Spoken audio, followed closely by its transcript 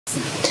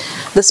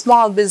The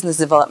Small Business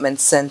Development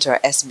Centre,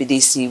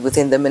 SBDC,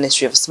 within the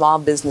Ministry of Small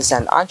Business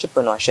and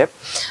Entrepreneurship,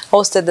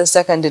 hosted the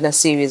second in a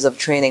series of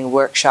training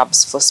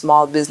workshops for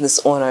small business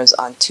owners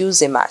on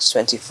Tuesday, March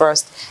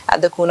 21st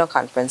at the CUNA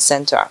Conference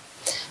Centre.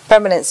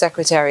 Permanent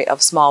Secretary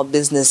of Small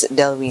Business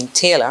Delrine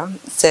Taylor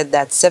said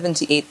that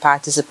 78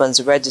 participants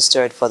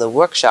registered for the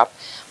workshop,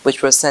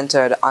 which was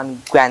centered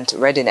on grant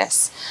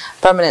readiness.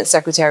 Permanent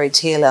Secretary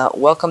Taylor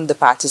welcomed the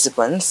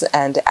participants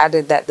and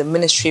added that the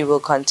ministry will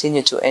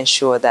continue to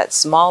ensure that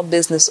small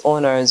business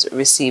owners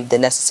receive the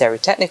necessary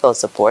technical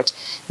support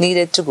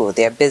needed to grow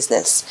their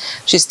business.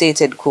 She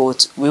stated,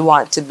 quote, "We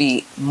want to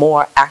be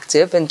more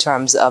active in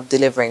terms of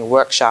delivering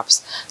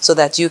workshops so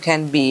that you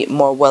can be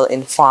more well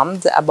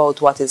informed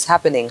about what is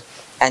happening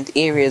and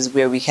areas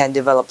where we can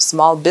develop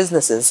small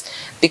businesses,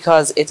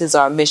 because it is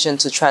our mission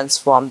to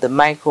transform the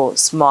micro,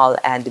 small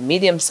and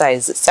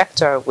medium-sized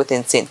sector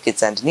within St.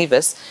 Kitts and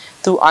Nevis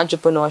through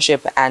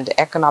entrepreneurship and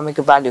economic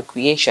value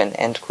creation,"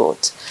 end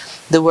quote.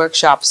 The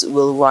workshops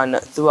will run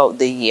throughout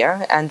the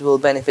year and will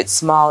benefit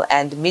small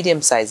and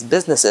medium-sized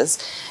businesses,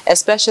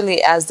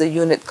 especially as the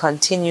unit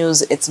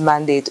continues its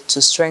mandate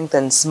to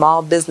strengthen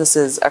small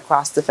businesses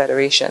across the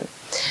Federation.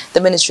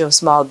 The Ministry of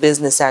Small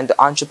Business and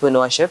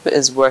Entrepreneurship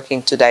is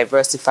working to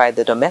diversify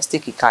the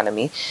domestic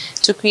economy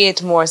to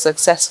create more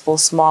successful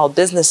small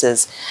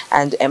businesses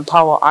and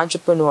empower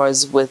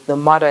entrepreneurs with the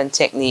modern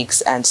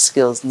techniques and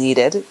skills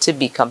needed to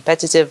be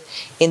competitive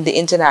in the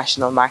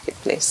international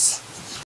marketplace.